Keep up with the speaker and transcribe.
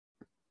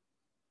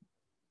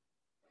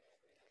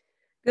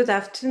Good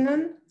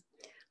afternoon.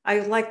 I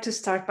would like to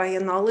start by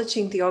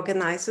acknowledging the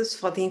organizers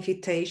for the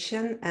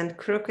invitation and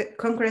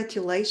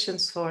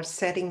congratulations for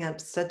setting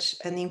up such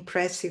an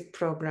impressive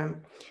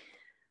program.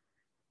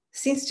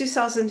 Since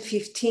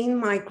 2015,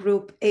 my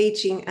group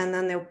Aging and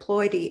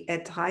Aneuploidy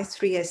at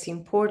I3S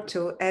in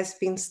Porto has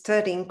been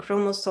studying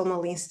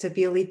chromosomal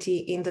instability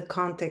in the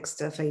context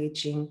of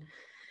aging.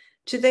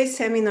 Today's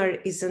seminar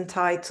is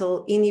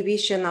entitled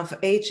Inhibition of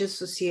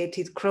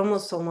Age-Associated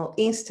Chromosomal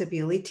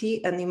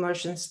Instability, an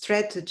Emergent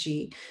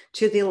Strategy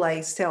to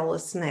Delay Cell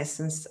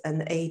Senescence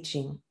and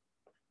Aging.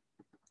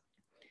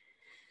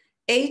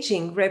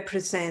 Aging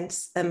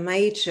represents a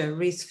major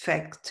risk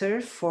factor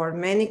for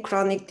many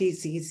chronic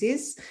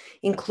diseases,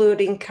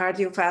 including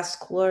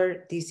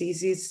cardiovascular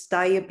diseases,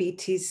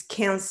 diabetes,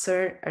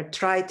 cancer,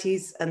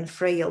 arthritis, and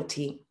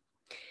frailty.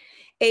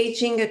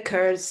 Aging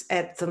occurs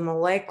at the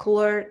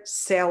molecular,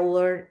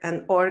 cellular,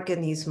 and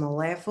organismal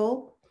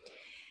level,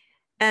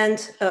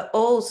 and a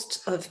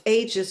host of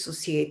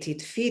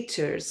age-associated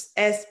features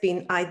has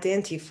been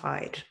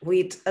identified,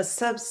 with a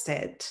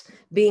subset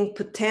being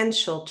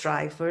potential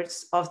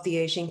drivers of the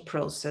aging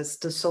process,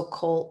 the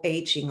so-called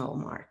aging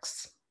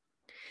hallmarks.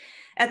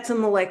 At the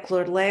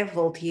molecular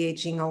level, the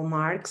aging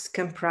hallmarks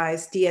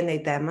comprise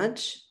DNA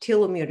damage,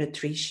 telomere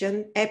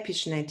attrition,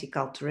 epigenetic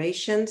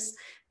alterations,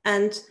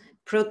 and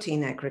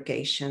protein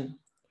aggregation.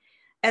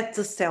 At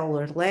the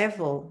cellular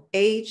level,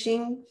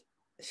 aging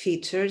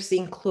features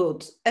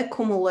include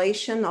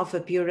accumulation of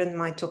aberrant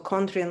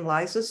mitochondrial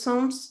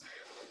lysosomes,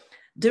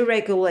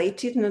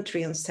 deregulated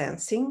nutrient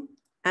sensing,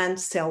 and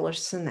cellular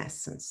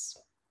senescence.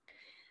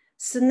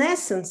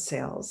 Senescent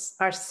cells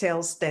are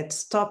cells that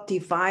stop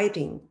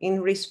dividing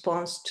in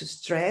response to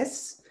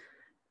stress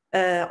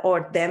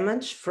or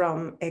damage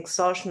from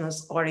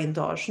exogenous or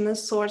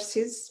endogenous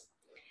sources.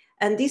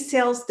 And these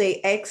cells, they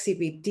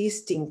exhibit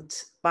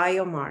distinct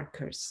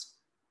biomarkers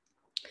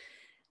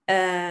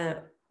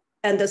and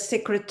a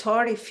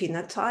secretory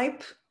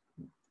phenotype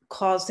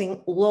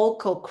causing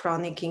local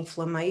chronic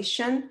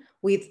inflammation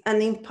with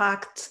an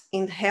impact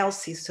in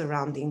healthy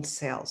surrounding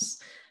cells,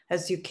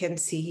 as you can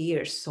see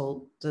here.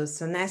 So the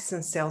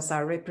senescent cells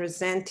are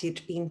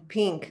represented in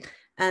pink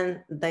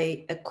and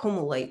they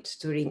accumulate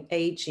during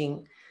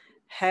aging,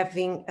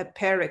 having a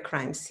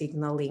paracrine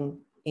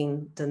signaling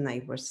in the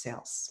neighbor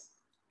cells.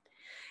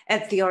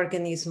 At the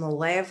organismal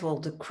level,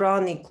 the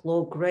chronic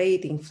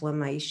low-grade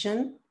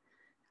inflammation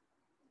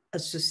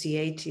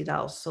associated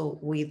also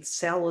with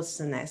cellular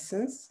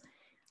senescence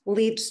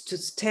leads to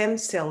stem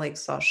cell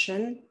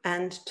exhaustion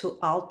and to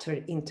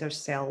altered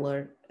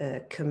intercellular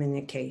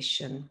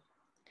communication.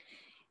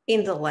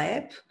 In the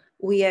lab,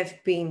 we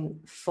have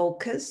been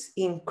focused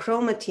in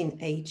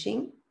chromatin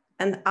aging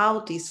and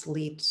how this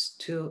leads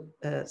to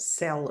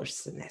cellular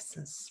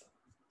senescence.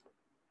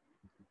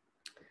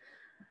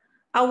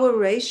 Our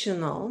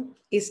rationale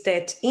is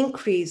that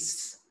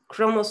increased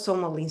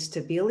chromosomal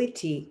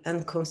instability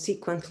and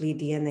consequently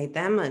DNA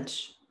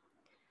damage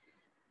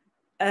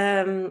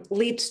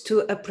leads to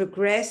a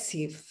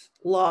progressive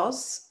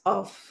loss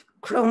of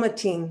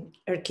chromatin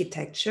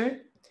architecture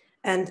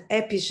and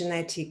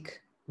epigenetic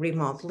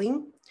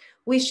remodeling,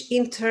 which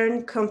in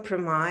turn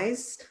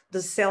compromise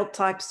the cell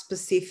type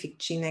specific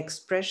gene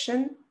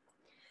expression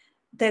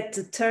that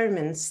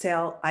determines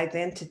cell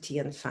identity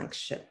and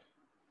function.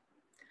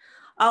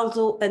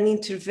 Although an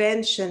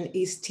intervention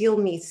is still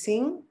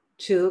missing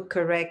to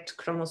correct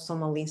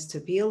chromosomal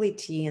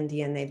instability and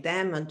DNA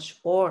damage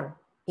or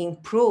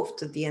improve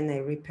the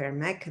DNA repair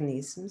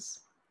mechanisms,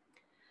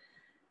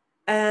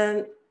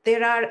 there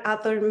are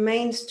other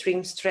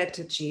mainstream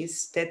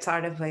strategies that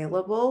are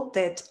available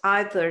that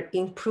either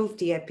improve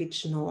the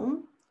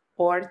epigenome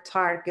or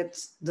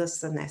target the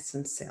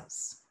senescent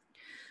cells.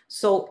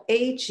 So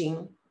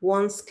aging,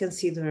 once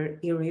considered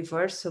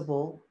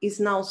irreversible, is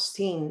now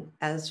seen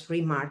as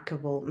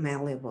remarkable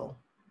malleable.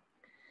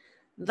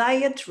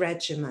 Diet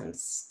regimens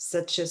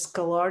such as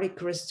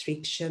caloric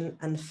restriction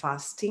and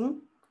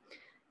fasting,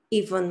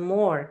 even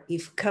more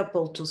if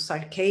coupled to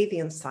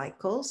circadian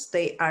cycles,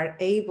 they are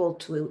able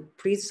to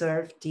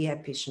preserve the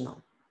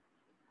epigenome.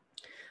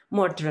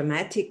 More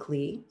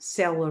dramatically,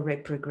 cellular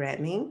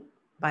reprogramming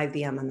by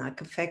the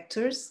Yamanaka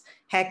factors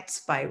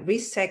acts by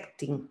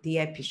resecting the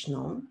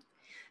epigenome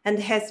and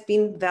has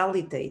been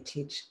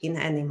validated in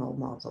animal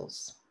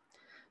models.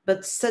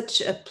 But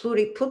such a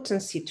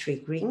pluripotency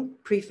triggering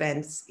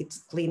prevents its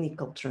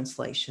clinical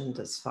translation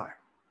thus far.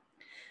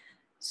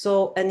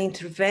 So an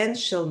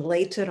intervention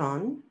later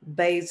on,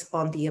 based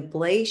on the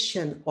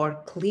ablation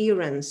or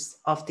clearance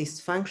of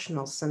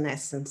dysfunctional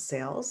senescent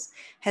cells,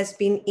 has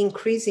been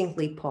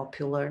increasingly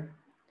popular.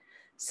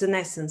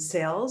 Senescent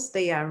cells,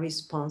 they are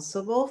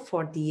responsible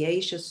for the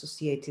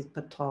age-associated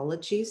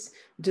pathologies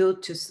due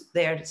to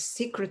their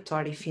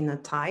secretory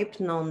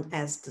phenotype known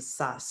as the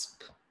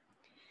SASP.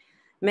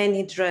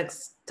 Many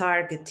drugs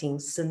targeting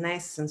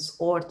senescence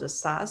or the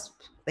SASP,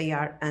 they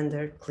are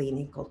under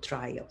clinical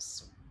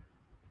trials.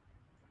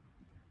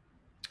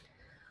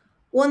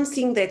 One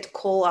thing that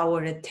caught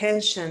our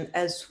attention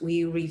as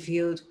we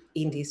reviewed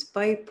in this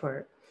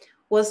paper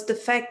was the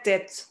fact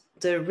that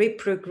the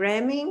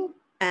reprogramming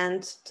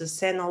and the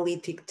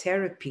senolytic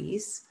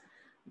therapies,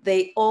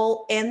 they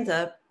all end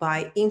up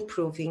by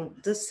improving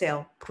the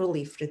cell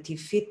proliferative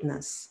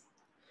fitness.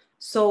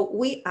 So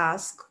we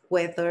ask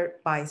whether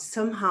by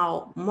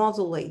somehow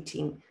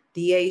modulating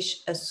the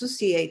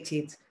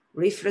age-associated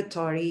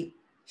refractory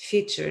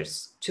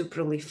features to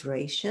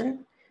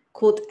proliferation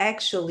could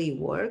actually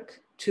work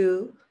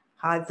to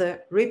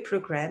either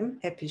reprogram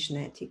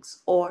epigenetics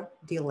or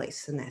delay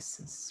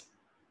senescence.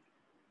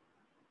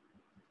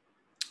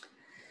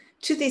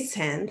 To this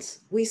end,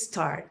 we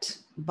start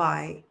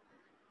by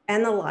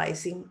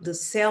analyzing the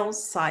cell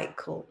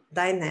cycle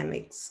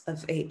dynamics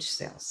of age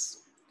cells.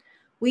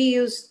 We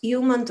use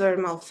human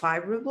dermal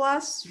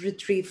fibroblasts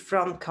retrieved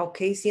from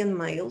Caucasian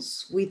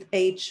males with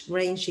age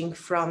ranging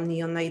from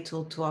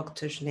neonatal to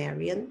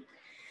octogenarian.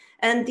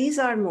 And these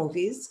are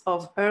movies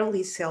of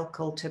early cell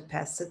culture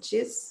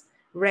passages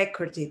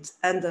recorded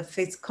under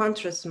phase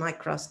contrast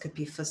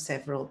microscopy for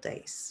several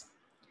days.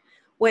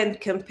 When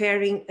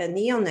comparing a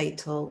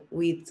neonatal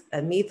with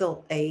a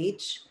middle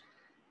age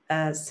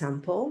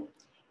sample,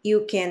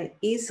 you can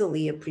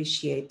easily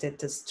appreciate that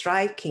the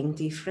striking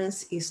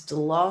difference is the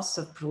loss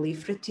of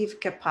proliferative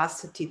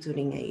capacity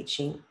during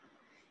aging,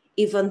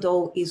 even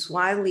though it's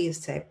widely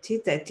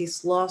accepted that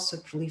this loss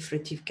of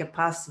proliferative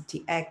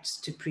capacity acts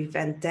to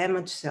prevent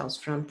damaged cells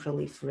from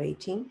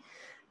proliferating.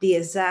 The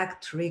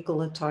exact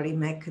regulatory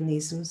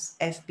mechanisms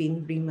have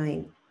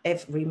remained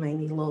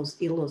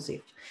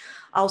elusive.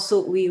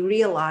 Also, we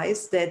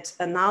realized that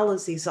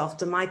analysis of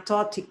the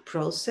mitotic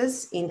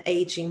process in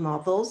aging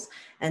models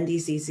and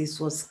diseases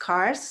was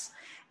scarce,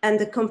 and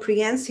the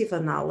comprehensive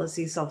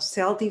analysis of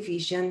cell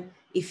division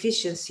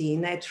efficiency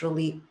in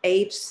naturally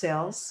aged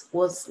cells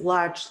was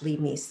largely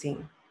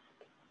missing.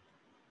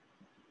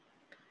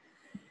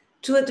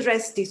 To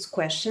address these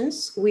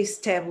questions, we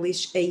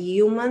established a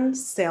human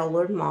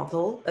cellular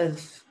model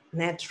of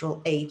natural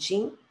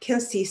aging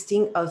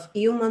consisting of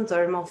human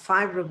dermal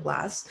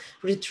fibroblasts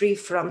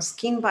retrieved from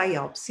skin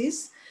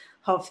biopsies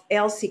of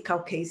healthy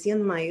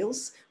Caucasian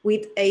males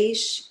with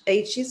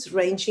ages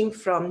ranging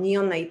from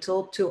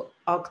neonatal to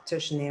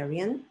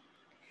octogenarian.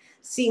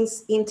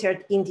 Since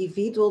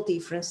inter-individual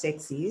difference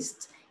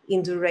exists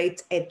in the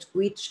rate at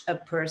which a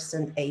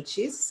person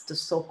ages, the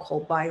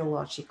so-called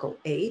biological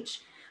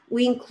age,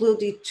 we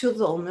included 2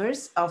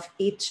 donors of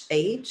each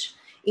age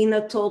in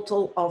a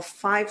total of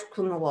 5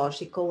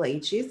 chronological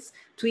ages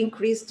to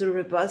increase the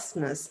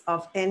robustness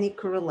of any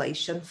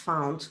correlation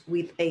found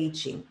with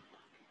aging.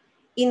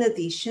 In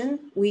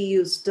addition, we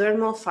used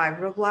dermal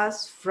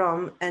fibroblasts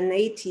from an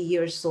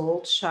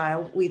 80-year-old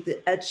child with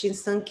the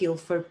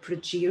Hutchinson-Gilford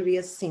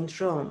progeria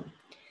syndrome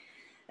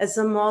as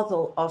a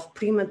model of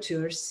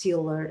premature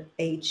cellular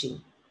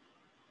aging.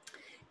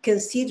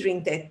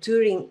 Considering that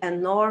during a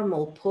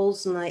normal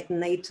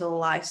postnatal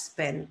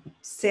lifespan,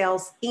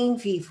 cells in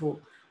vivo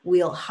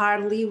will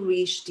hardly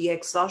reach the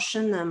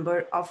exhaustion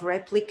number of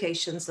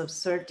replications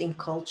observed in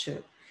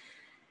culture,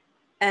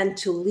 and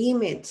to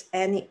limit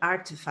any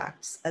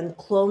artifacts and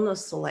clonal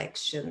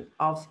selection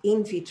of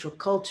in vitro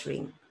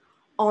culturing,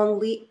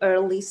 only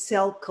early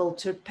cell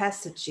culture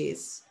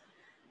passages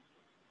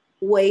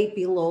way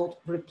below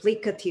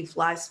replicative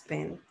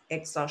lifespan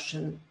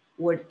exhaustion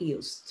were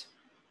used.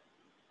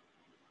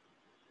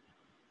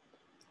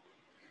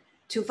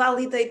 To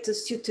validate the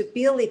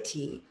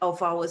suitability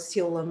of our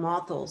cellular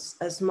models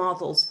as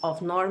models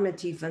of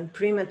normative and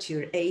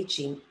premature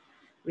aging,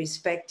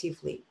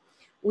 respectively,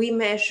 we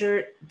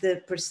measure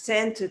the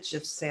percentage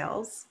of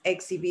cells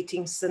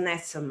exhibiting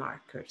senescence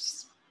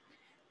markers.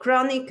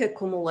 Chronic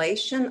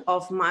accumulation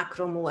of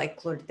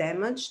macromolecular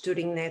damage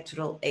during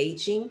natural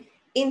aging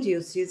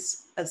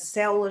induces a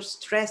cellular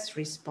stress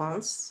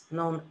response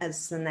known as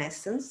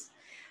senescence,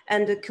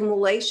 and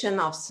accumulation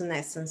of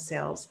senescent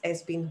cells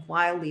has been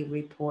widely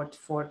reported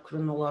for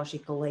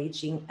chronological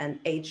aging and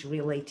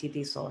age-related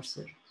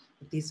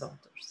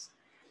disorders.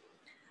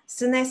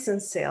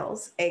 Senescent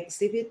cells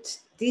exhibit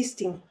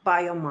distinct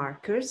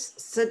biomarkers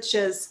such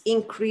as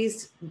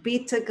increased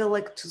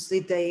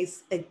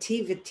beta-galactosidase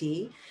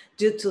activity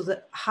due to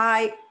the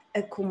high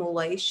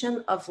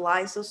accumulation of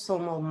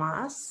lysosomal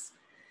mass,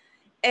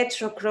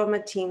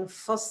 heterochromatin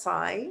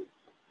foci,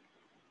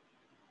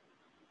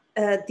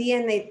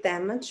 DNA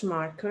damage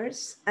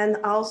markers, and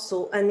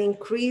also an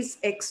increased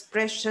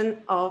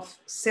expression of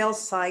cell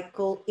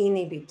cycle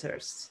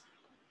inhibitors.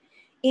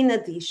 In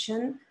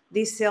addition,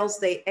 these cells,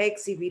 they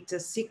exhibit a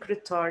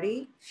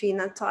secretory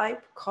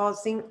phenotype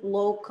causing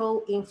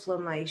local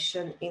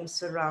inflammation in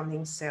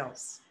surrounding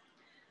cells.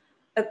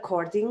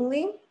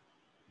 Accordingly,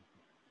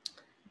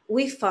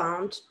 we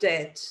found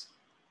that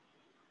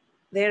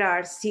there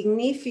are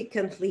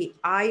significantly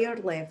higher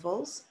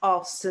levels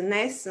of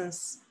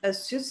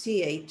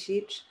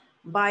senescence-associated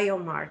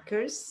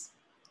biomarkers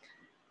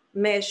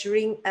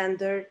measuring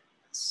under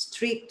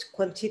strict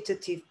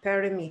quantitative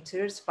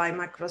parameters by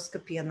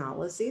microscopy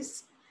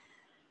analysis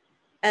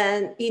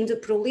and in the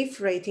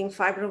proliferating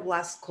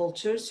fibroblast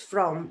cultures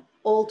from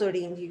older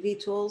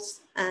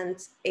individuals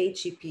and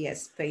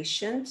HEPS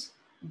patients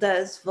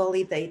thus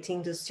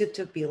validating the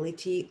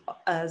suitability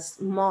as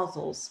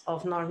models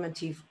of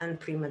normative and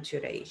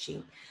premature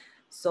aging.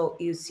 So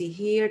you see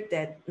here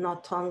that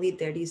not only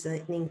there is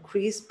an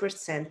increased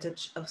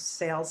percentage of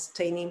cells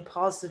staining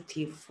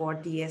positive for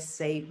the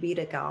SA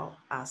beta-gal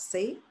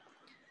assay,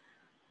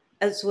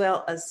 as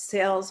well as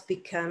cells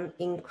become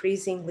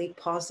increasingly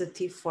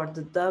positive for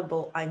the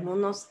double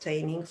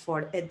immunostaining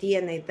for a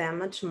DNA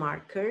damage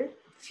marker,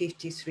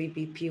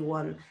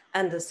 53BP1,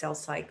 and the cell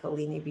cycle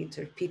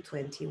inhibitor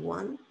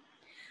P21.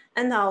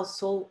 And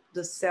also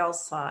the cell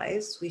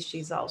size, which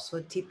is also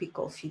a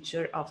typical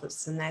feature of the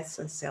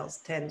senescent cells,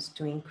 tends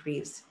to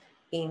increase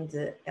in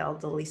the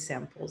elderly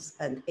samples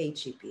and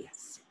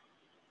HEPS.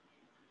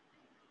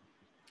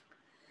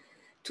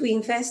 To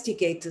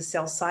investigate the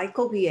cell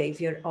cycle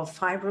behavior of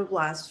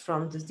fibroblasts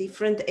from the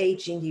different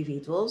age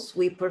individuals,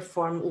 we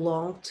perform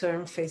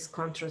long-term phase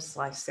contrast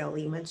live cell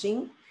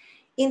imaging.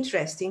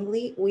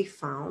 Interestingly, we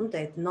found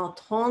that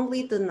not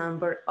only the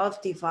number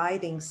of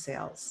dividing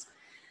cells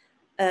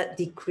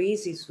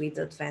decreases with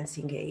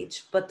advancing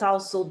age, but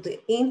also the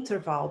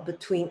interval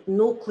between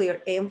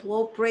nuclear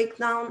envelope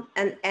breakdown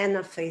and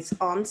anaphase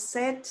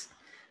onset,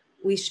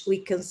 which we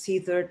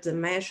consider the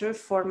measure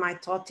for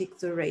mitotic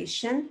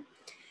duration.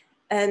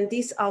 And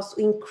this also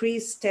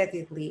increased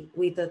steadily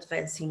with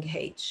advancing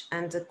age.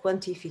 And the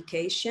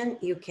quantification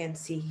you can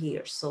see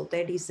here. So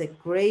there is a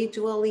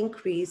gradual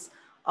increase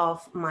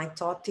of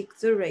mitotic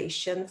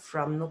duration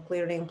from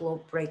nuclear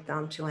envelope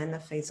breakdown to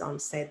anaphase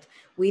onset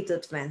with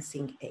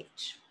advancing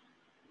age.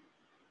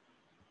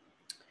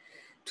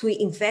 To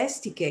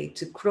investigate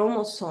the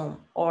chromosome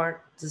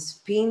or the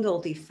spindle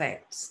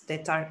defects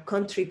that are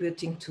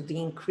contributing to the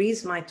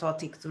increased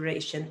mitotic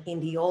duration in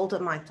the older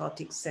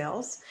mitotic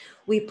cells,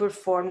 we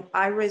performed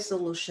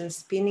high-resolution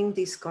spinning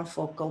disk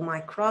confocal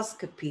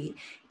microscopy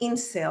in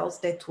cells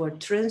that were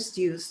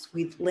transduced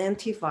with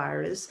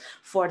lentivirus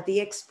for the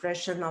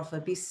expression of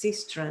a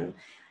bicistron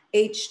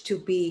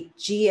H2B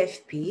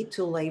GFP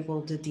to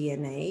label the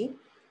DNA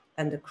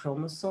and the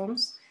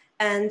chromosomes,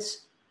 and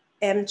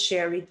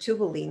M-cherry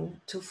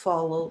tubulin to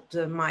follow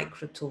the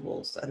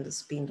microtubules and the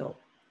spindle.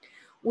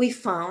 We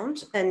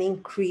found an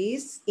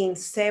increase in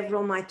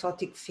several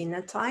mitotic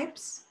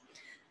phenotypes,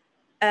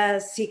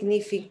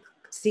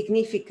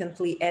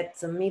 significantly at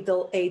the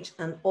middle age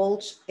and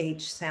old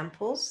age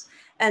samples,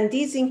 and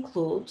these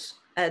include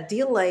a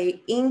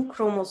delay in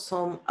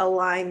chromosome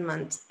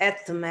alignment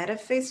at the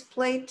metaphase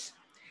plate,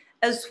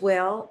 as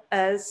well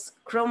as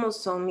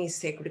chromosome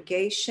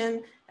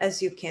segregation,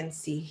 as you can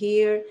see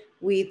here,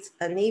 with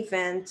an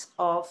event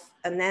of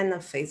an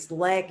anaphase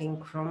lagging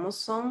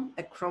chromosome,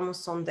 a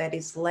chromosome that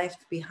is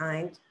left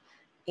behind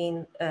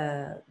in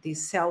the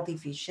cell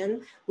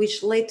division,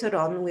 which later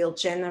on will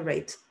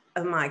generate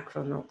a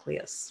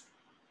micronucleus.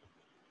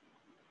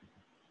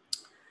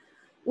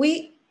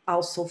 We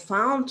also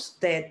found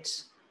that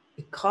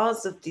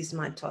because of these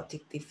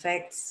mitotic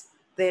defects,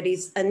 there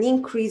is an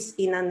increase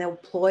in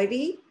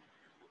aneuploidy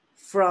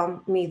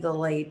from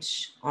middle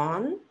age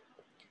on.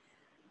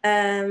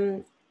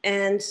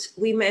 And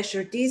we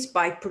measure this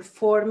by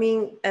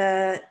performing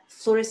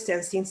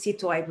fluorescence in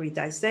situ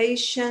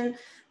hybridization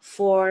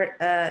for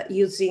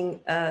using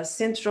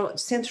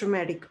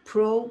centromeric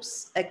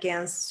probes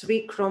against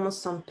 3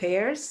 chromosome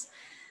pairs.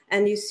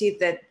 And you see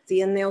that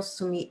the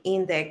aneuploidy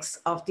index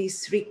of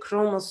these 3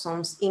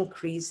 chromosomes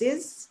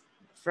increases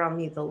from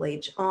middle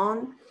age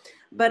on,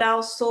 but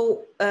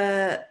also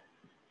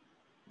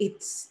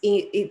it's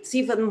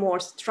even more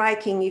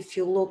striking if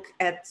you look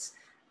at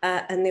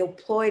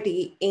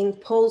aneuploidy in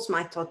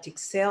post-mitotic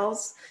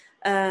cells,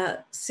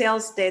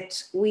 cells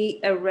that we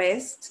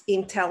arrest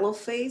in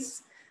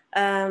telophase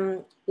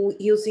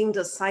using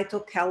the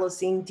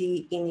cytokalasin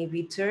D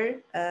inhibitor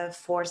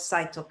for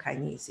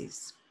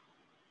cytokinesis.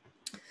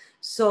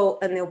 So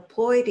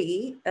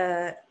aneuploidy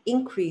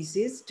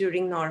increases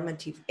during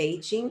normative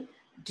aging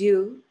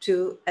due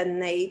to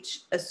an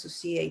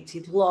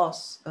age-associated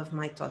loss of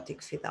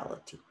mitotic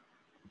fidelity.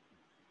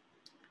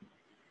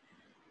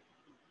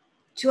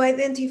 To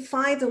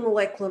identify the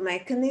molecular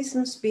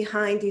mechanisms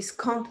behind this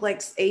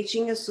complex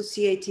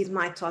aging-associated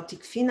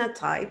mitotic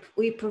phenotype,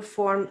 we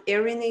performed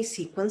RNA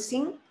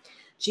sequencing,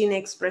 gene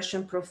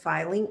expression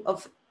profiling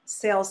of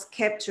cells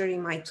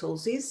capturing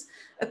mitosis,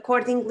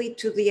 accordingly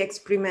to the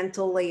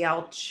experimental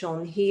layout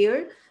shown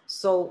here.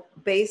 So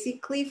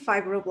basically,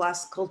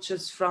 fibroblast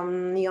cultures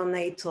from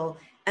neonatal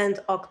and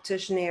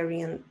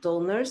octogenarian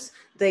donors,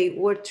 they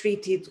were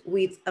treated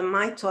with a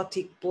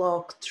mitotic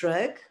block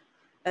drug,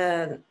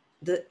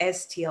 the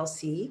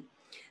STLC,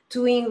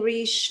 to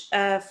enrich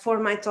for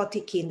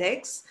mitotic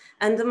index,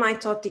 and the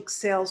mitotic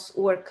cells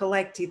were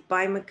collected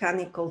by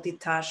mechanical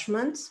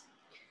detachment.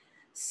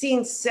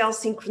 Since cell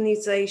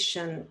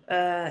synchronization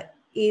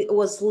it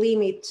was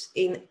limited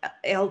in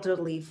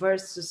elderly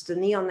versus the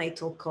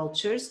neonatal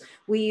cultures,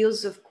 we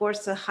use, of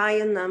course, a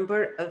higher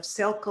number of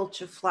cell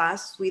culture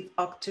flasks with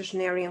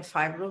octogenarian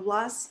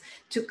fibroblasts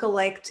to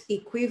collect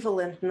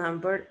equivalent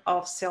number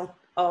of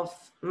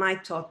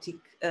mitotic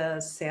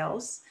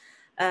cells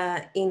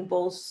in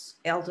both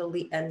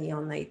elderly and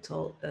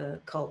neonatal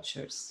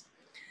cultures.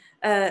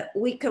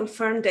 We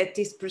confirmed that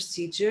this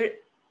procedure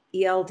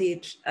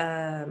yielded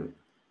an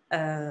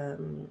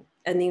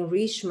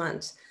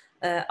enrichment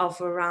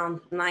of around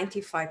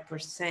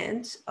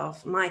 95%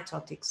 of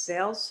mitotic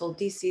cells. So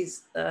this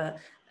is a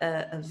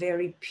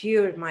very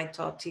pure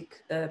mitotic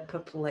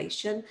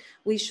population,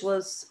 which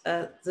was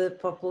the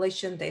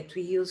population that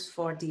we used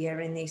for the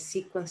RNA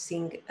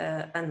sequencing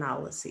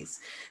analysis.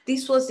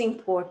 This was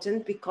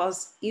important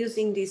because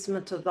using this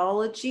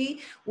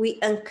methodology, we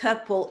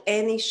uncouple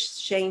any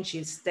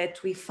changes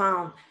that we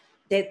found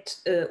that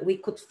we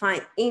could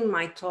find in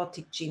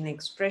mitotic gene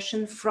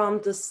expression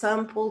from the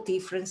sample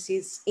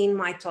differences in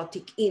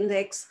mitotic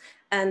index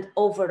and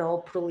overall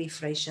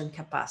proliferation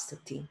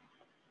capacity.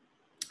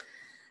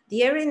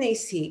 The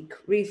RNA-seq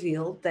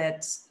revealed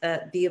that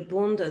the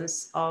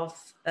abundance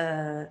of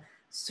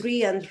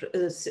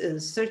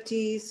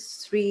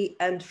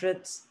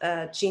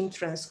 3,300 gene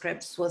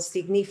transcripts was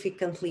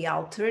significantly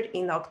altered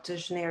in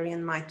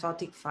octogenarian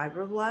mitotic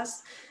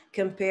fibroblasts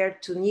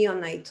compared to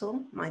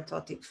neonatal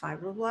mitotic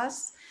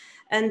fibroblasts.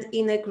 And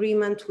in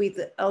agreement with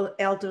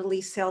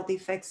elderly cell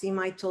defects in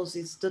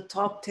mitosis, the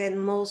top 10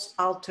 most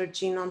altered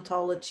gene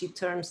ontology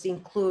terms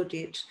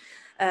included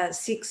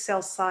 6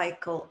 cell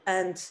cycle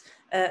and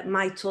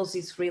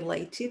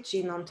mitosis-related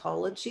gene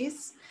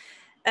ontologies.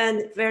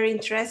 And very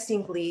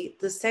interestingly,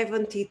 the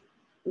 71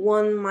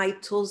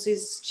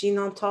 mitosis gene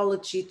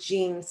ontology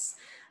genes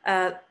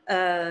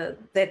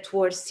that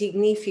were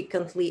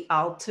significantly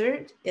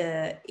altered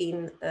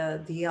in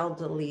the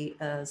elderly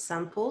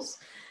samples,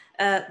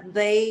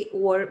 they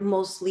were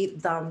mostly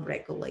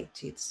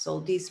downregulated.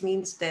 So this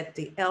means that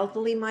the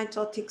elderly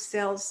mitotic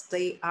cells,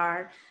 they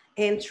are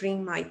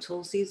entering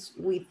mitosis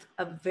with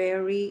a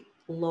very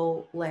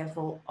low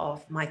level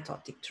of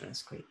mitotic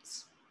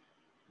transcripts.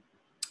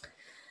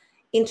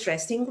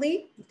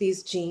 Interestingly,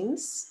 these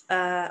genes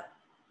are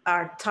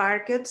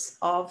targets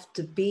of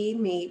the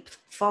BMEP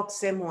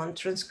FOXM1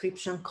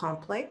 transcription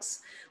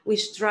complex,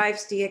 which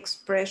drives the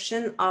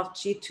expression of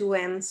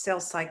G2M cell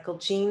cycle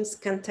genes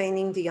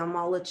containing the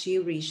homology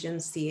region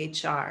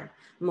CHR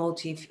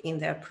motif in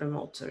their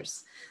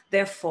promoters.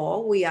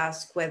 Therefore, we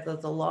ask whether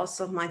the loss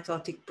of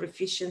mitotic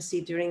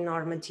proficiency during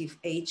normative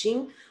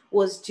aging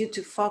was due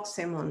to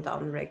FOXM1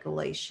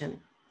 downregulation.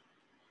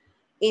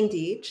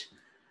 Indeed,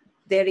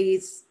 there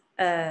is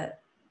a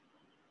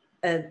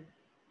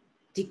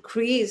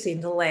decrease in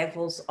the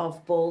levels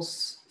of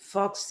both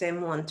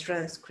FOXM1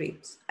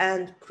 transcripts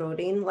and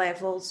protein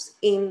levels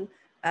in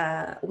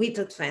with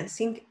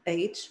advancing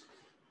age,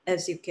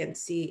 as you can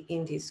see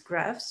in this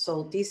graph.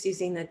 So this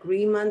is in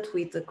agreement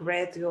with the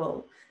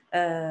gradual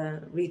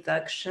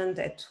reduction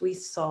that we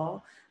saw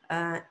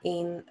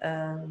in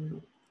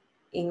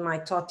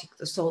mitotic.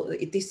 So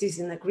this is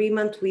in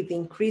agreement with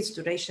increased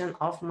duration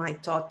of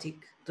mitotic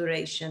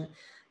duration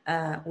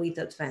with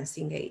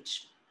advancing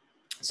age.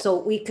 So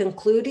we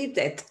concluded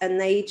that an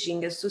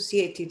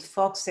aging-associated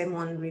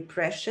FOXM1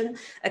 repression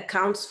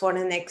accounts for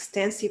an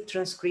extensive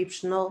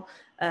transcriptional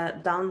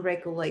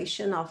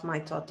downregulation of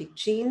mitotic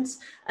genes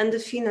and the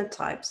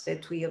phenotypes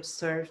that we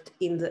observed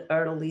in the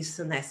early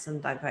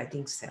senescent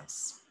dividing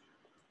cells.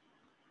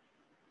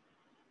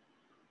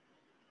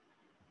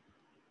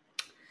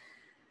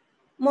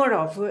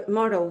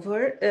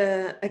 Moreover,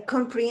 a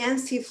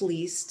comprehensive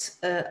list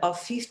of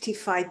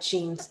 55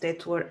 genes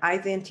that were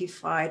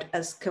identified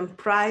as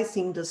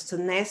comprising the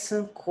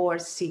senescent core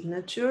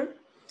signature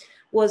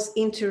was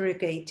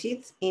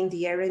interrogated in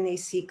the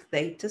RNA-seq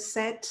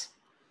dataset.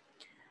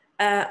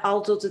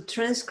 Although the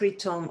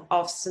transcriptome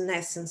of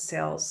senescent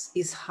cells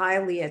is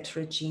highly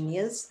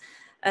heterogeneous,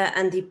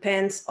 and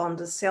depends on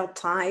the cell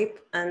type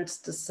and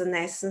the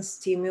senescent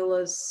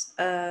stimulus,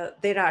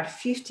 there are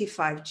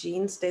 55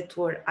 genes that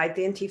were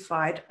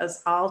identified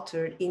as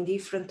altered in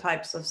different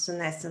types of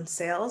senescent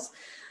cells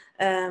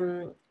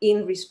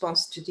in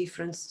response to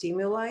different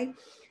stimuli.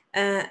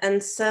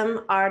 And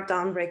some are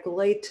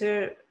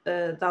downregulated,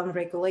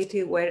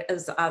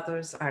 whereas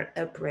others are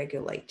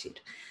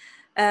upregulated.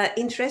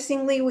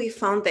 Interestingly, we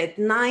found that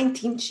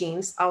 19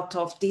 genes out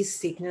of this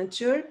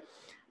signature,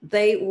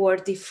 they were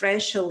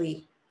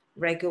differentially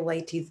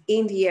regulated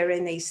in the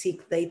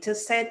RNA-seq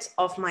dataset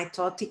of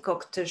mitotic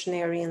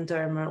octogenarian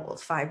dermal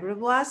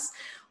fibroblasts,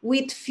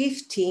 with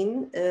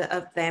 15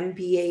 of them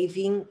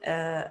behaving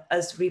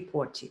as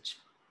reported.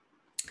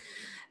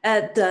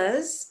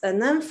 Thus,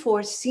 an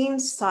unforeseen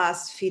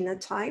SAS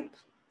phenotype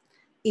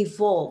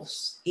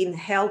evolves in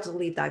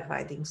elderly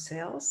dividing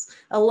cells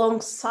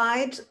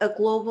alongside a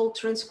global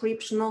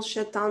transcriptional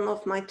shutdown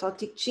of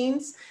mitotic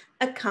genes,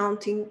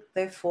 accounting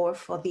therefore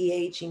for the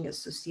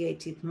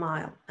aging-associated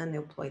mild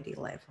aneuploidy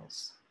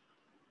levels.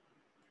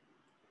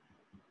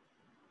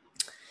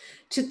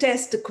 To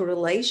test the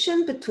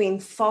correlation between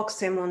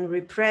FOXM1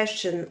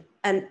 repression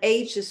and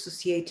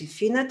age-associated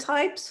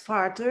phenotypes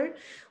further,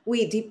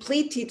 we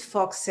depleted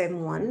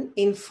FOXM1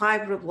 in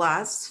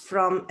fibroblasts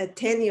from a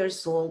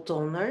 10-year-old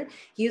donor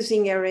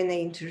using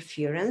RNA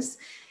interference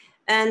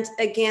And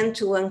again,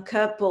 to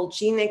uncouple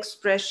gene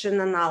expression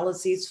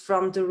analysis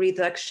from the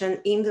reduction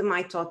in the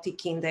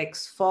mitotic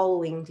index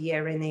following the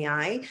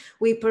RNAi,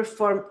 we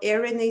performed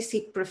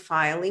RNA-seq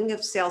profiling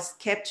of cells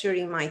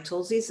capturing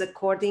mitosis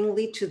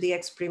accordingly to the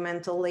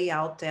experimental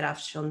layout that I've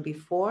shown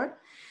before.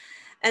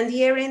 And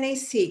the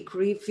RNA-seq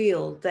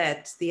revealed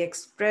that the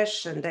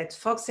expression, that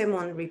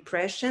FOXM1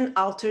 repression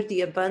altered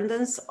the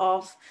abundance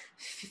of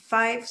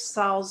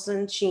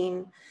 5,000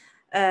 gene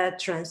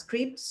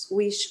transcripts,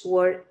 which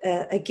were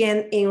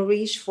again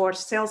enriched for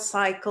cell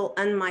cycle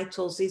and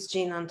mitosis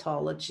gene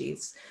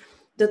ontologies.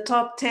 The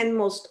top 10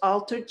 most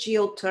altered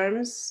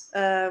geoterms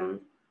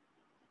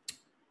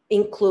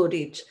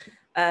included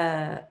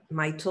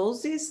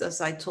mitosis, as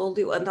I told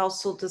you, and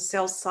also the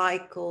cell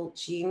cycle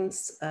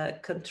genes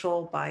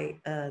controlled by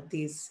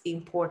this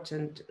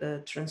important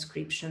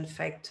transcription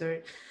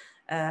factor,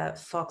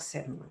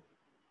 FOXM1.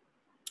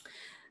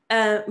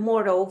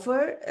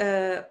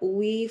 Moreover,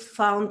 we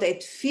found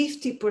that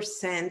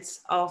 50%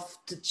 of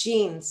the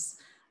genes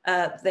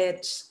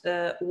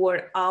that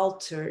were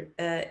altered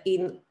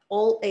in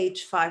all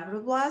age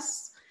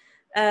fibroblasts,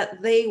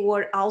 they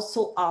were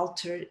also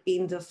altered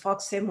in the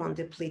FOXM1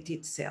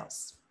 depleted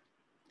cells.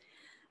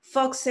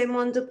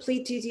 FOXM1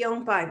 depleted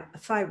young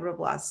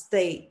fibroblasts,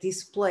 they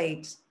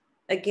displayed,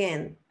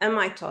 again, a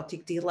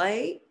mitotic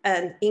delay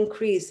and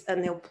increased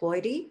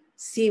aneuploidy,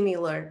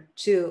 similar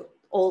to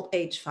old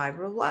age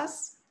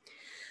fibroblasts.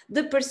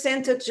 The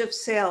percentage of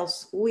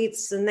cells with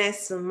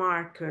senescent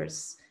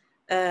markers,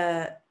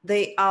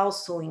 they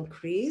also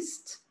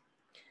increased.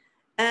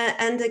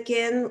 And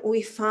again,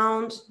 we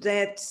found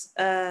that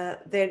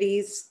there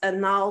is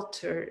an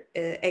altered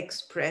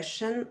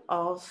expression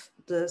of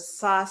the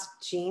SASP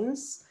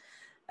genes.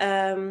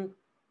 And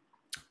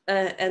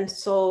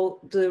so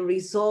the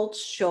results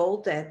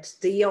show that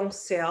the young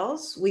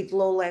cells with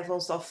low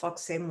levels of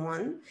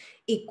FOXM1,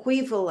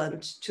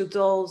 equivalent to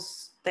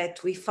those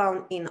that we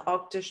found in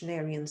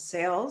octogenarian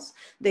cells,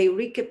 they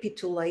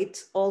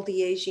recapitulate all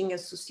the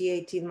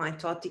aging-associated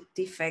mitotic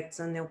defects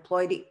and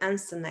aneuploidy and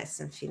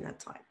senescent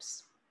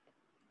phenotypes.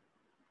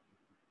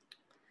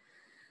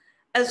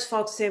 As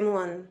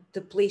FOXM1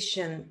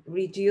 depletion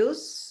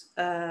reduces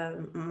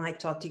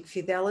mitotic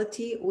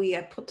fidelity, we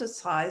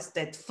hypothesized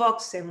that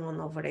FOXM1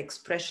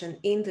 overexpression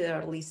in the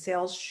early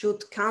cells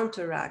should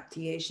counteract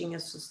the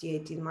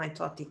aging-associated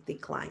mitotic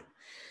decline.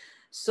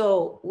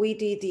 So we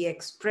did the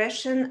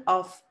expression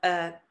of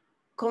a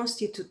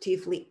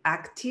constitutively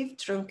active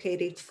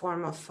truncated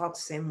form of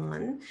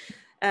FOXM1.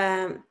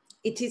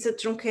 It is a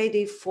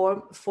truncated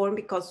form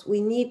because we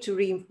need to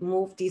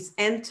remove this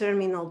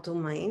N-terminal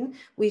domain,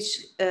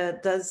 which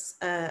does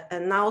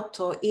an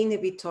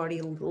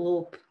auto-inhibitory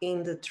loop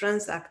in the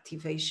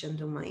transactivation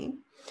domain.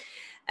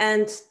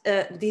 And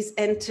this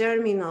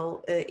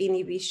N-terminal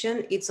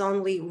inhibition is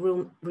only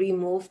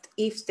removed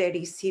if there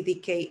is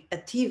CDK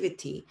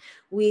activity,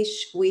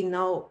 which we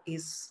know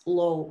is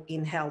low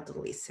in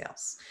elderly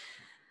cells.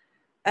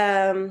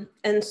 And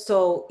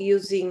so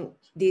using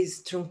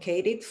this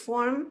truncated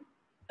form,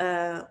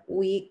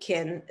 we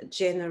can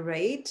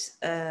generate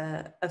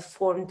a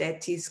form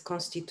that is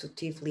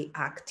constitutively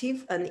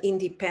active and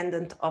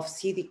independent of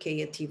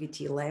CDK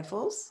activity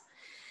levels.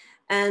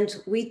 And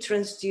we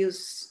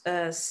transduce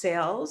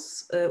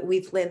cells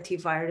with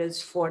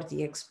lentivirus for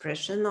the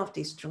expression of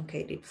this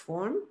truncated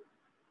form.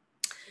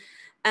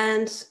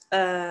 And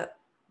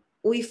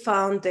we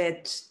found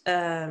that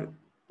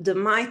the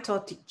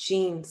mitotic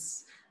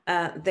genes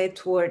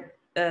that were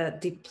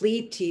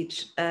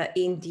depleted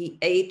in the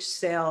age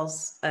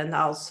cells and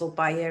also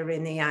by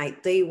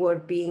RNAi, they were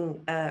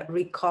being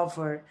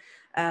recovered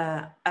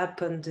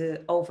upon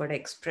the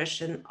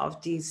overexpression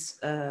of this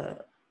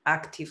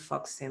active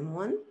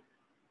FOXM1.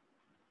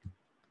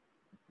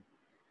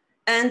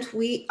 And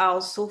we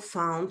also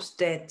found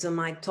that the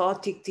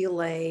mitotic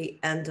delay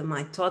and the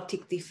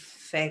mitotic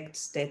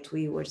defects that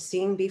we were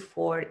seeing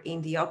before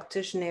in the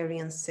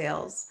octogenarian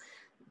cells,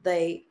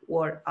 they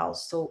were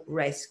also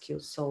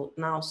rescued. So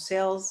now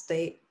cells,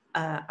 they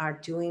are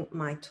doing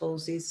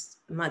mitosis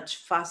much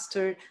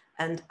faster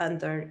and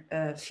under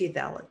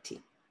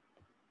fidelity.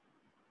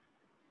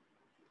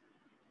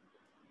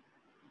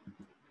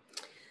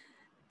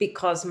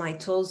 Because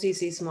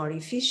mitosis is more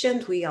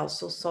efficient, we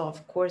also saw,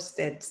 of course,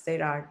 that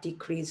there are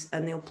decreased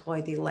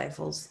aneuploidy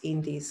levels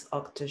in these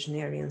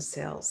octogenarian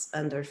cells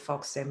under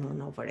FOXM1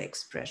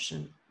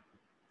 overexpression.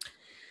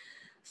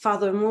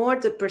 Furthermore,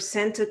 the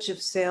percentage of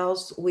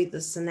cells with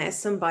the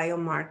senescent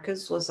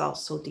biomarkers was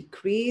also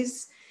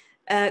decreased,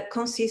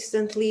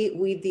 consistently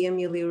with the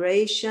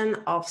amelioration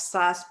of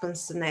SASP and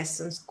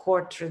senescence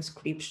core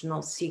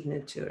transcriptional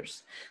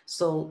signatures.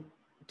 So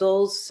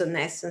those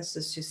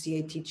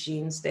senescence-associated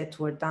genes that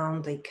were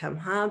down, they come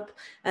up,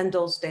 and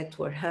those that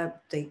were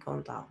up, they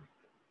go down.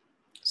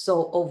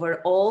 So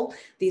overall,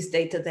 this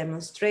data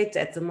demonstrate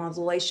that the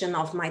modulation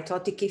of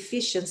mitotic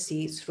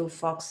efficiency through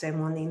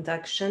FOXM1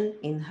 induction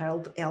in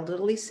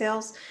elderly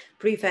cells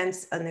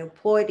prevents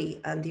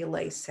aneuploidy and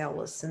delays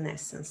cell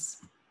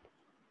senescence.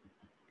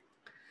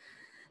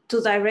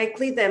 to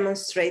directly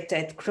demonstrate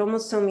that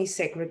chromosome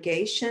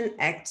segregation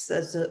acts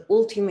as the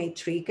ultimate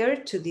trigger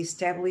to the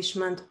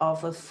establishment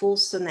of a full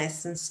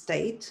senescent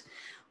state,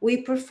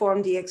 we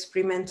performed the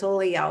experimental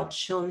layout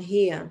shown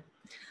here.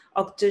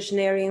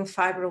 Octogenarian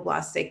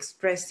fibroblasts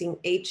expressing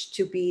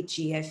H2B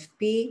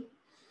GFP.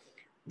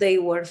 They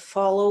were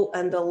followed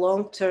under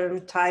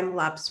long-term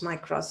time-lapse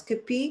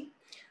microscopy.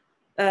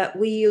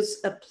 We use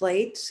a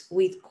plate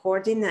with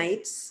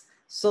coordinates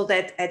so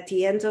that at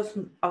the end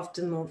of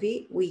the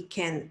movie, we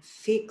can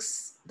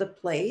fix the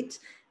plate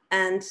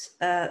and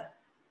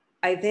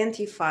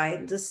identify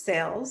the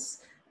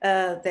cells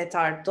that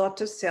are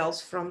daughter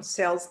cells from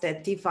cells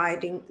that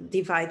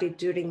divided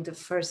during the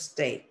first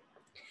day.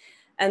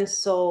 And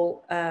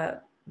so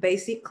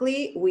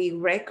basically, we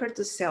record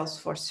the cells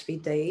for 3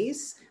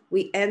 days.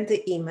 We end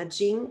the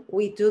imaging.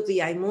 We do the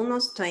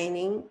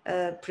immunostaining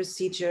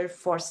procedure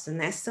for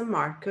senescent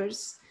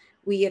markers.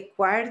 We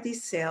acquire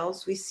these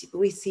cells. We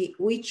see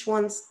which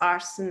ones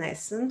are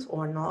senescent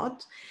or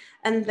not.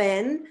 And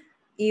then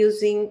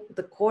using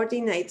the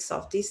coordinates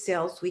of these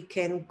cells, we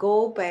can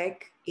go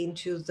back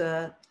into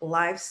the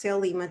live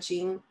cell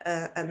imaging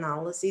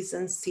analysis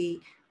and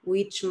see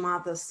which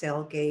mother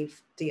cell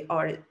gave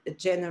or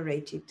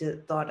generated the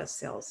daughter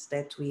cells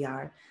that we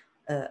are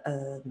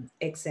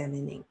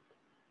examining.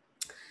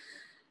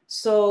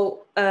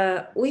 So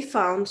we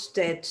found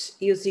that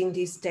using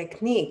this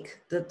technique,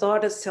 the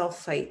daughter cell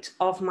fate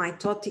of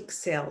mitotic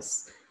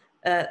cells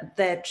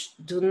that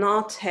do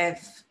not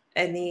have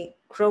any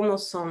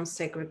chromosome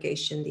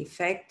segregation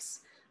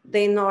defects,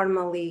 they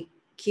normally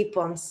keep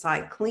on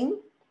cycling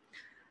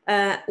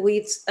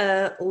with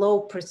a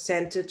low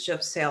percentage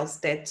of cells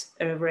that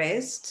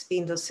arrest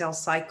in the cell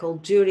cycle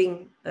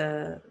during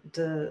the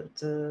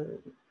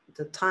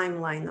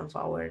timeline of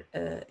our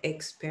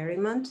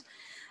experiment.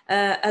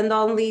 And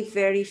only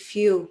very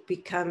few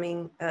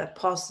becoming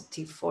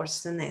positive for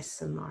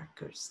senescent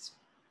markers.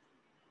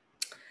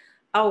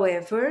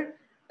 However,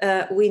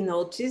 we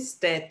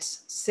noticed that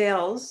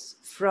cells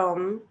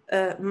from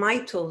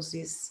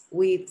mitosis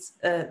with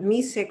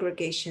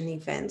missegregation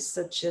events,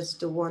 such as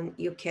the one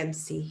you can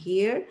see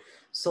here.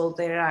 So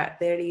there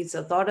is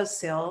a daughter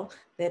cell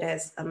that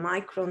has a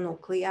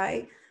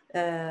micronuclei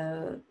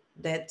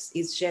that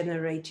is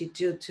generated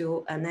due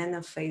to an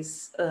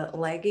anaphase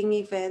lagging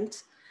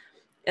event.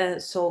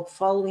 So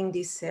following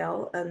this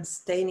cell and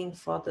staining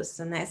for the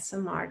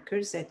senescent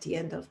markers at the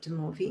end of the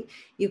movie,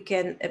 you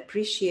can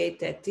appreciate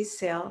that this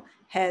cell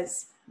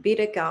has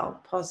beta-gal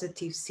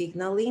positive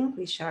signaling,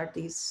 which are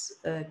these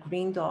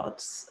green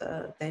dots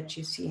that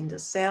you see in the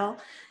cell.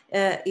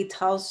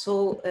 It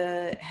also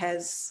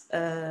has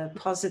a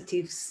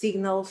positive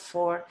signal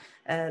for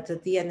the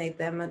DNA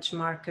damage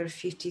marker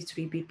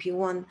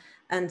 53BP1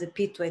 and the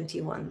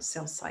P21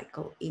 cell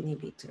cycle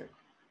inhibitor.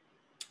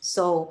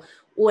 So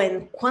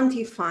when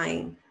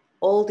quantifying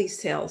all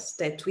these cells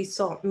that we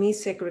saw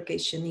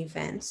missegregation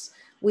events,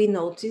 we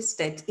noticed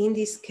that in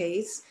this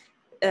case,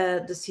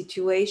 the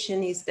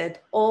situation is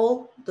that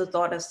all the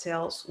daughter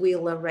cells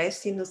will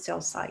arrest in the cell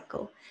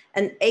cycle,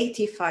 and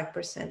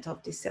 85%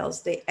 of the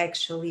cells, they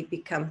actually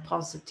become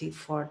positive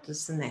for the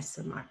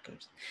senescent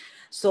markers.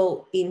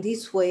 So in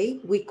this way,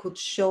 we could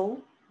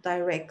show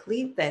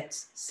directly that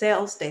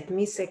cells that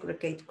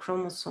missegregate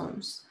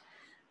chromosomes,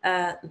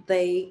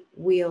 they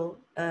will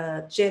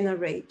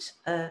generate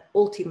an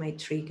ultimate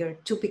trigger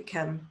to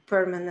become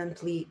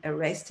permanently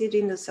arrested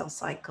in the cell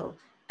cycle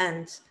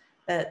and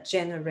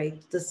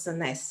generate the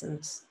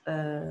senescent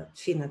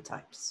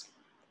phenotypes.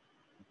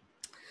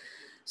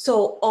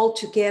 So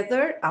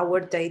altogether, our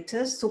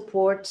data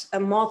support a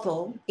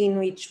model in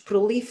which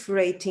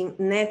proliferating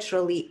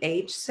naturally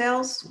aged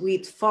cells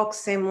with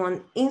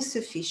FOXM1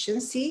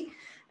 insufficiency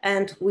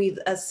and with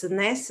a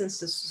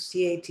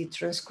senescence-associated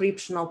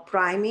transcriptional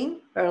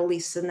priming, early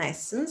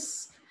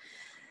senescence,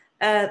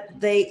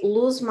 they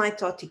lose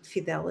mitotic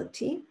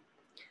fidelity,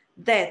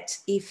 that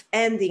if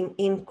ending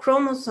in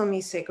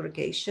chromosome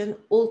segregation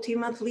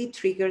ultimately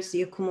triggers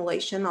the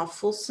accumulation of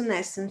full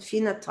senescent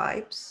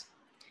phenotypes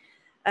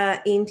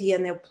in the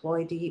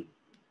aneuploidy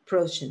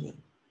progeny.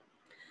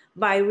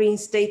 By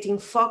reinstating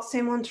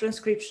FOXM1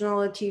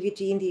 transcriptional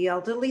activity in the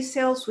elderly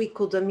cells, we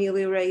could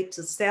ameliorate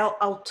the cell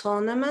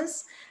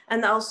autonomous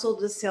and also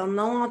the cell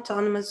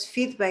non-autonomous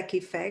feedback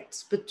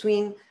effects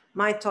between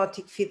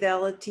mitotic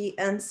fidelity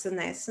and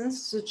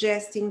senescence,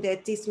 suggesting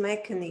that this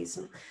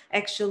mechanism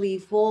actually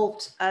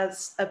evolved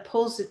as a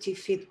positive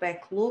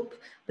feedback loop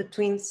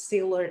between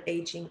cellular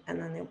aging and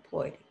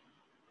aneuploidy.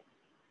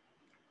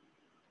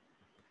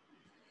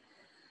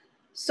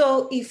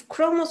 So if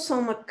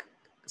chromosomal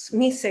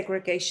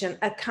missegregation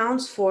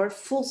accounts for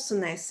full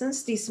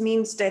senescence, this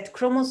means that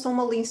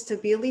chromosomal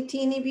instability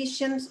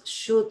inhibition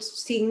should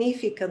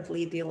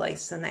significantly delay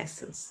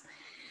senescence.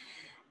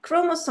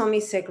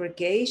 Chromosome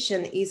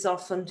segregation is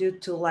often due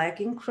to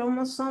lagging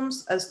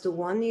chromosomes, as the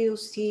one you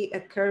see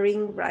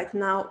occurring right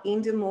now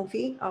in the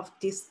movie of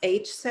this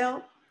age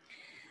cell.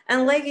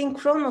 And lagging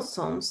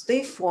chromosomes,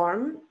 they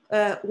form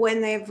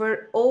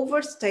whenever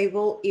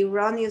overstable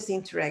erroneous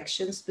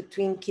interactions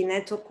between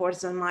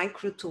kinetochores and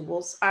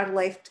microtubules are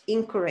left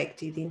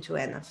incorrected into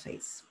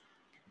anaphase.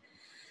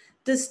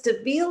 The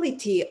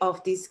stability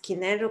of these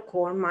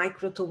kinetochore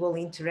microtubule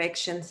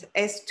interactions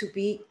has to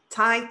be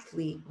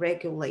tightly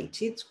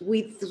regulated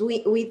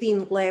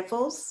within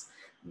levels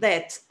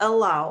that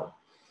allow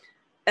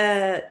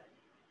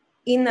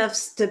enough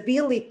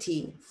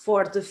stability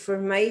for the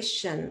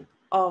formation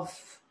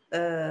of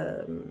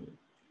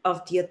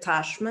the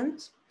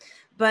attachment,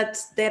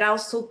 but that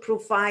also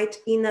provide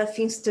enough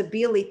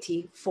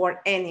instability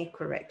for any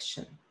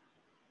correction.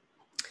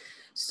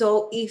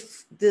 So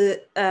if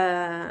the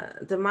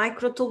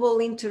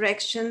microtubule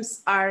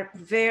interactions are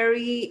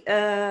very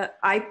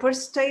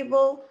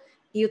hyperstable,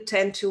 you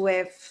tend to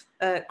have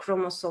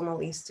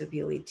chromosomal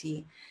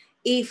instability.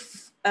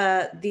 If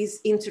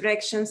these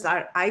interactions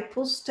are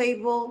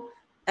hypostable,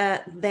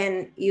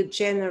 then you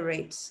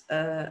generate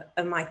a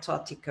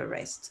mitotic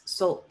arrest.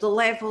 So the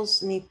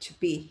levels need to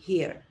be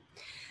here.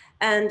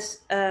 And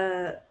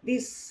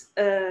this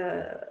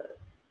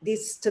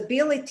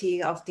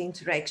stability of the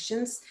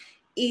interactions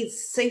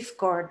is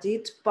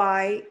safeguarded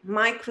by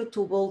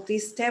microtubule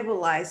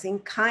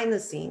destabilizing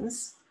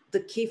kinesins,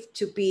 the KIF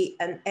to be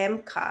an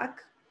MCAC,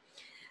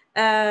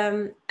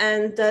 and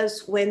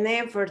thus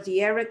whenever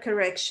the error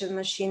correction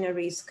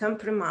machinery is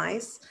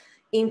compromised,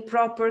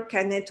 improper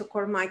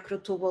kinetochore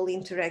microtubule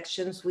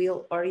interactions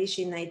will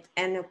originate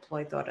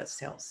aneuploid aura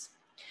cells.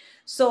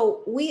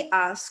 So we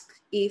ask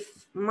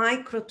if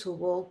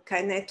microtubule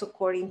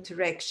kinetochore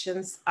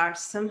interactions are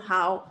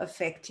somehow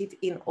affected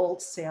in all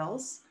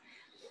cells.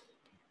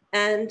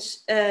 And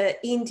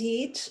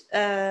indeed,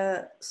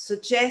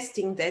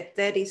 suggesting that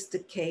that is the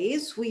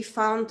case, we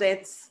found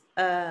that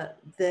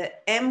the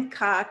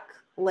MCAC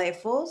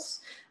levels,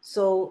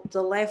 so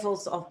the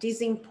levels of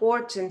this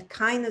important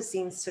kinase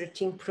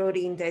inserting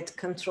protein that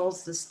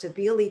controls the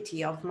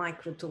stability of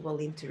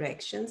microtubule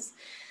interactions,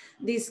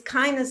 this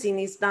kinesin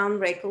is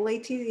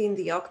downregulated in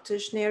the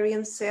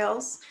octogenarian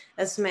cells,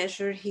 as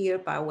measured here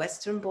by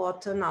Western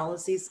blot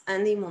analysis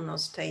and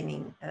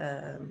immunostaining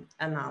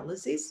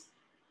analysis.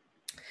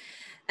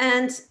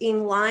 And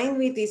in line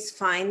with this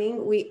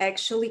finding, we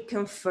actually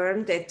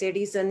confirmed that there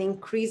is an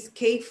increased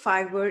K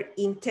fiber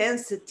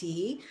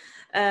intensity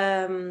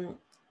in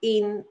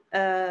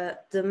the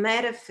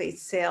metaphase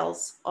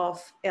cells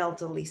of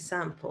elderly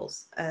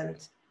samples. And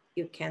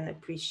you can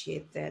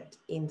appreciate that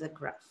in the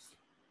graph.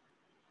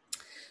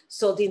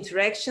 So the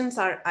interactions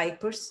are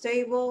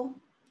hyperstable.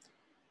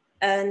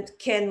 And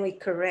can we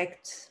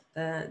correct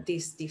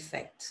this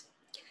defect?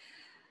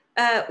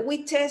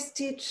 We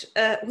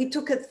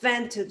took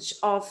advantage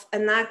of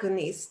an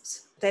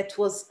agonist that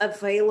was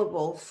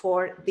available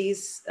for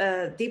this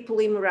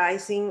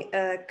depolymerizing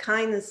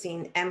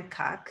kinesin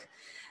MCAC.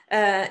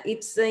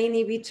 It's the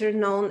inhibitor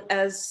known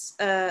as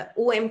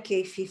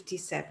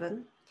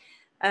UMK57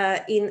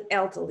 in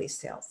elderly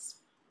cells.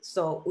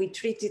 So we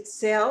treated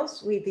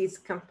cells with this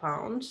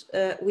compound,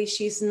 which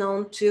is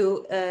known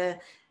to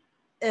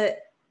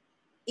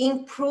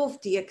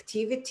improve the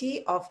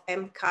activity of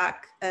MCAC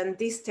and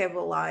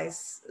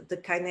destabilize the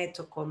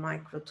kinetochore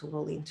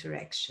microtubule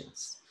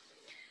interactions.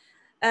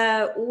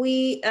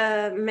 We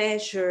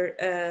measure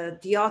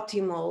the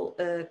optimal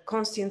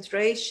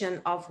concentration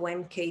of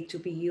UMK to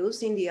be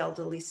used in the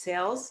elderly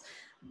cells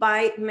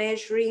by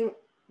measuring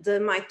the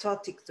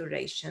mitotic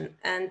duration.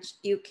 And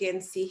you can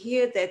see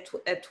here that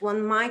at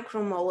 1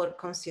 micromolar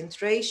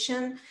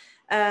concentration,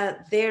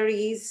 there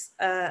is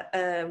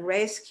a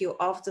rescue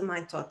of the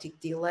mitotic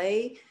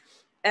delay.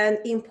 And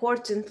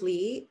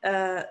importantly,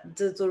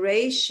 the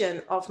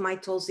duration of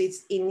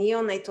mitosis in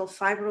neonatal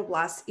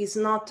fibroblasts is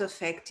not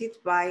affected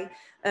by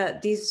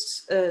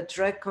this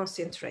drug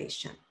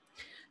concentration.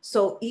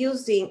 So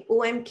using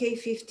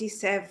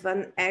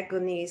UMK57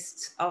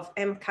 agonist of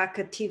MCAC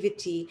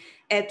activity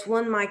at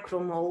 1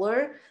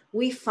 micromolar,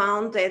 we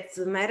found that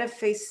the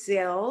metaphase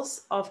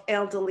cells of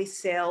elderly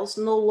cells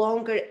no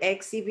longer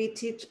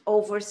exhibited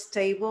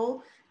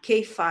overstable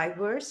K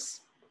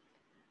fibers.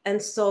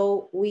 And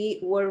so we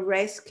were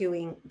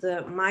rescuing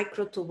the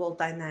microtubule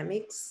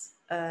dynamics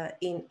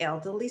in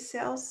elderly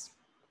cells.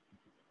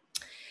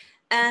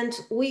 And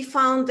we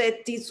found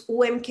that this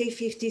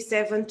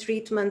UMK57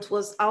 treatment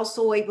was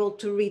also able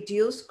to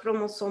reduce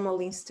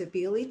chromosomal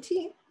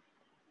instability.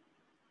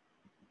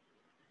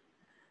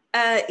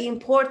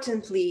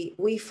 Importantly,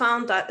 we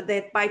found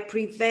that by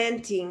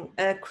preventing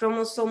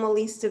chromosomal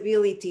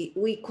instability,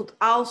 we could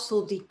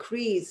also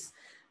decrease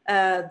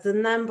the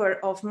number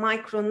of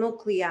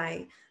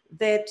micronuclei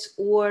that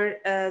were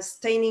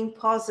staining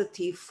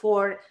positive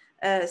for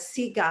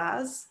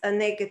CGAS, a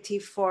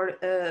negative for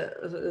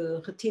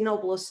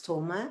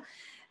retinoblastoma,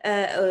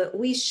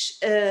 which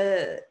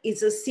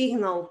is a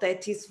signal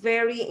that is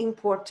very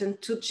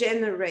important to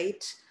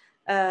generate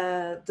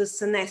the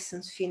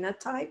senescence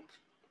phenotype.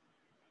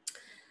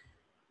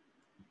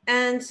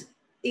 And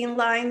in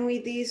line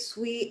with this,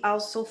 we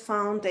also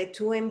found that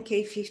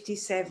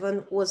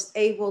UMK57 was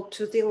able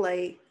to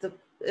delay the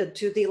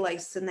to delay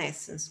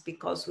senescence,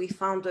 because we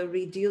found a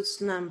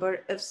reduced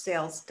number of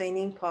cells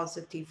staining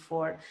positive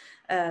for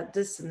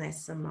the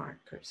senescent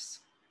markers.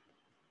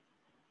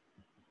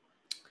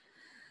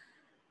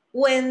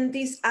 When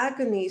this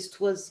agonist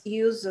was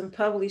used and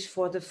published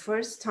for the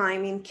first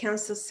time in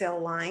cancer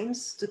cell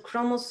lines, the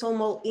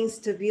chromosomal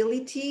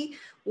instability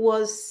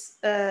was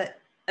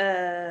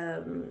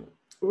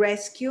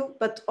rescued,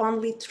 but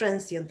only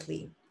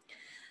transiently.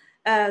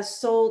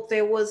 So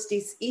there was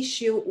this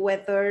issue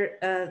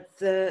whether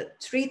the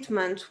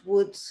treatment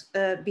would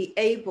be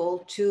able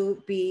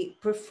to be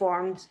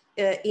performed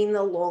in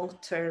a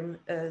long-term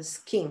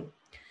scheme.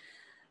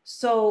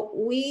 So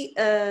we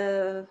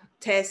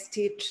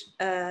tested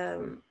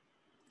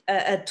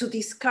to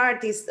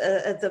discard this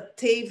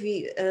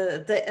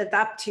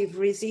adaptive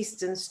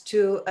resistance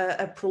to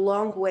a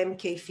prolonged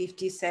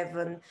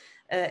OMK57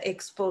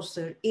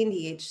 exposure in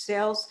the H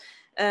cells.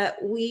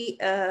 We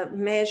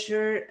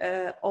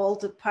measure all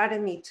the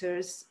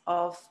parameters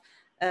of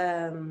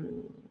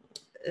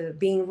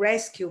being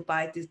rescued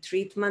by the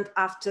treatment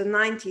after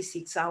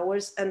 96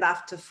 hours and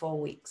after 4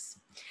 weeks.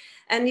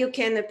 And you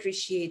can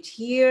appreciate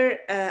here,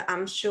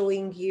 I'm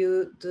showing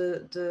you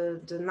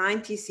the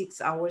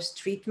 96 hours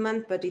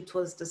treatment, but it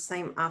was the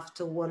same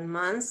after 1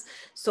 month.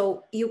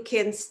 So you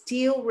can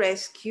still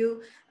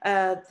rescue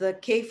the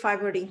K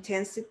fiber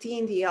intensity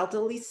in the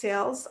elderly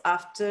cells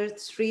after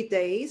 3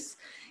 days.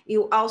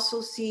 You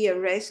also see a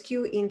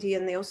rescue in the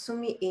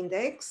aneuploidy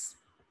index.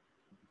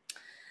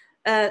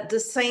 The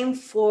same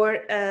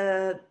for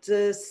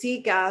the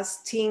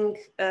CESPU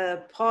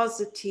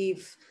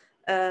positive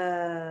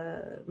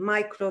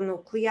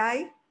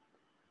micronuclei,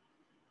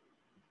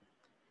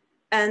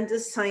 and the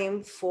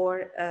same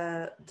for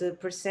the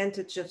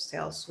percentage of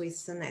cells with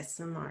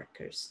senescent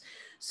markers.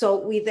 So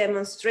we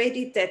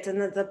demonstrated that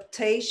an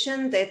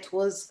adaptation that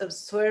was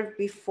observed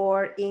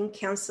before in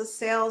cancer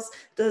cells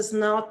does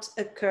not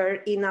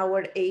occur in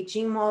our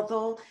aging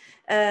model,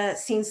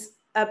 since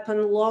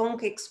upon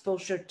long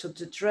exposure to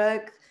the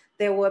drug,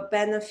 there were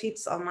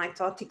benefits on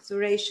mitotic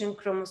duration,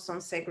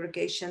 chromosome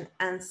segregation,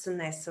 and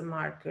senescent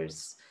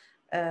markers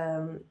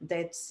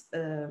that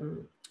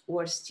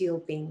were still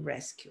being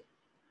rescued.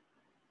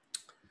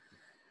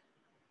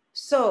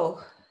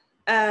 So,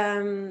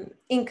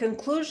 in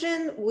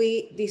conclusion,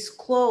 we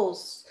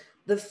disclose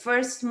the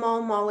first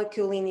small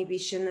molecule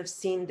inhibition of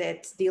SIN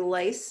that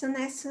delays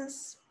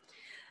senescence.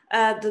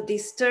 The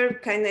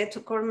disturbed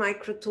kinetochore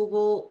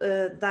microtubule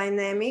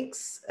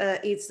dynamics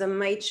is a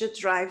major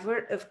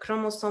driver of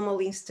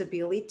chromosomal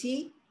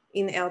instability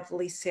in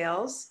elderly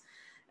cells,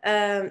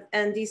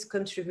 and this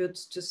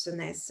contributes to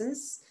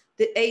senescence.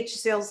 The H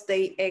cells,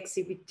 they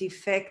exhibit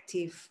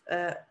defective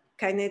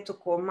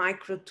kinetochore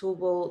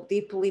microtubule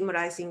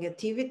depolymerizing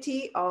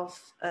activity of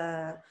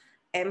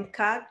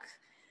MCAC,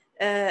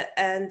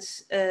 and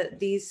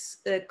this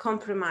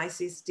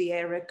compromises the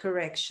error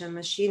correction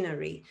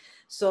machinery.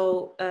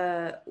 So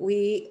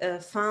we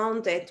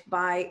found that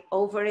by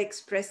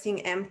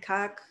overexpressing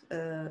MCAC,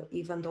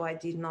 even though I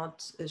did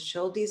not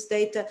show this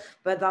data,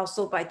 but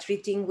also by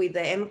treating with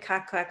the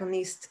MCAC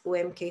agonist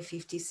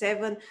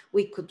OMK57,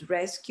 we could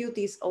rescue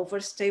these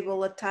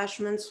overstable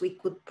attachments, we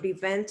could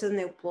prevent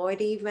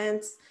aneuploidy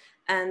events,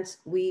 and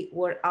we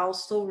were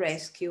also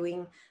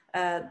rescuing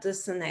the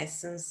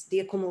senescence, the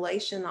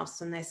accumulation of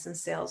senescent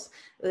cells,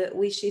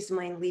 which is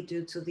mainly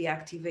due to the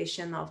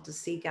activation of the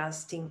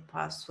CESPU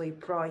pathway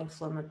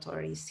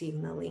pro-inflammatory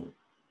signaling.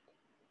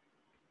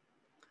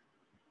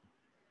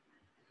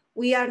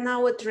 We are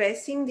now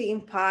addressing the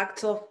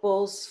impact of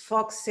both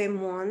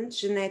FOXM1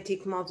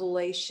 genetic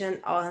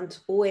modulation and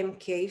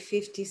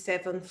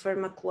OMK57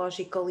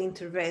 pharmacological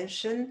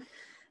intervention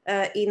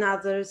in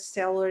other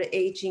cellular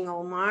aging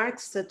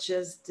hallmarks, such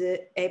as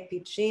the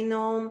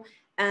epigenome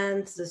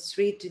and the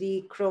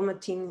 3D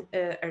chromatin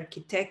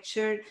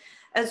architecture,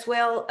 as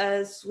well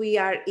as we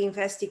are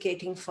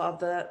investigating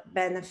further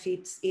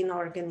benefits in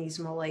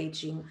organismal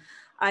aging.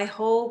 I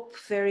hope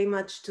very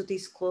much to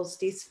disclose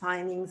these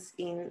findings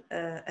in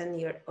a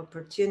near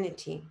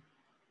opportunity.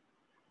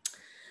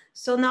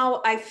 So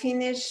now I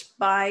finish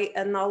by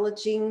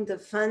acknowledging the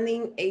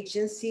funding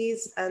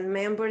agencies and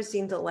members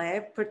in the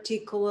lab,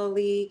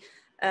 particularly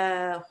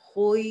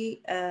Rui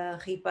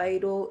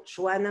Ribeiro,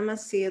 Joana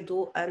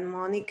Macedo, and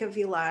Monica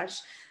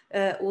Villars,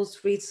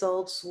 whose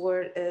results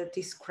were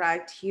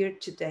described here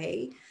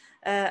today.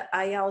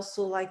 I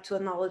also like to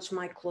acknowledge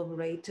my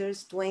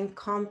collaborators, Dwayne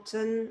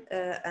Compton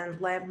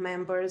and lab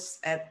members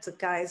at the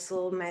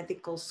Geisel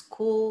Medical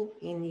School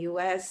in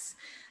US,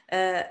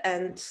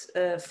 and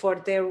for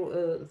their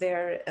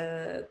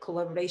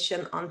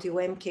collaboration on the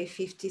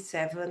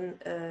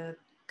OMK57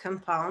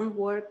 compound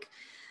work.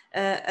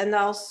 And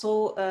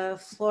also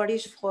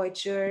Floris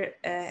Vleuger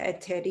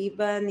at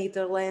Heriba,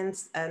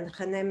 Netherlands, and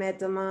René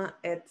Medema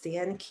at the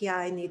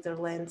NKI,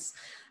 Netherlands,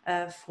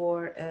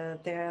 for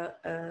their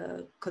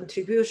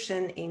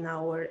contribution in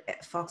our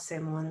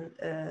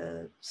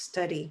FOXM1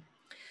 study.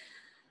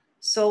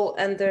 So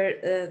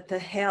under the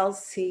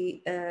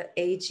healthy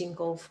aging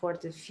goal for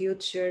the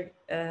future,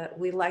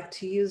 we like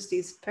to use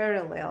this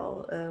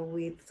parallel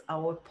with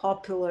our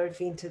popular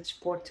vintage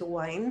Porto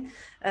wine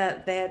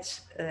that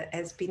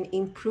has been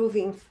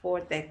improving for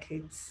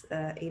decades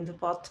in the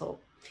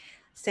bottle.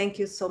 Thank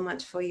you so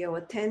much for your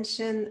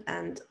attention,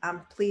 and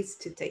I'm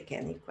pleased to take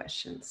any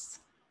questions.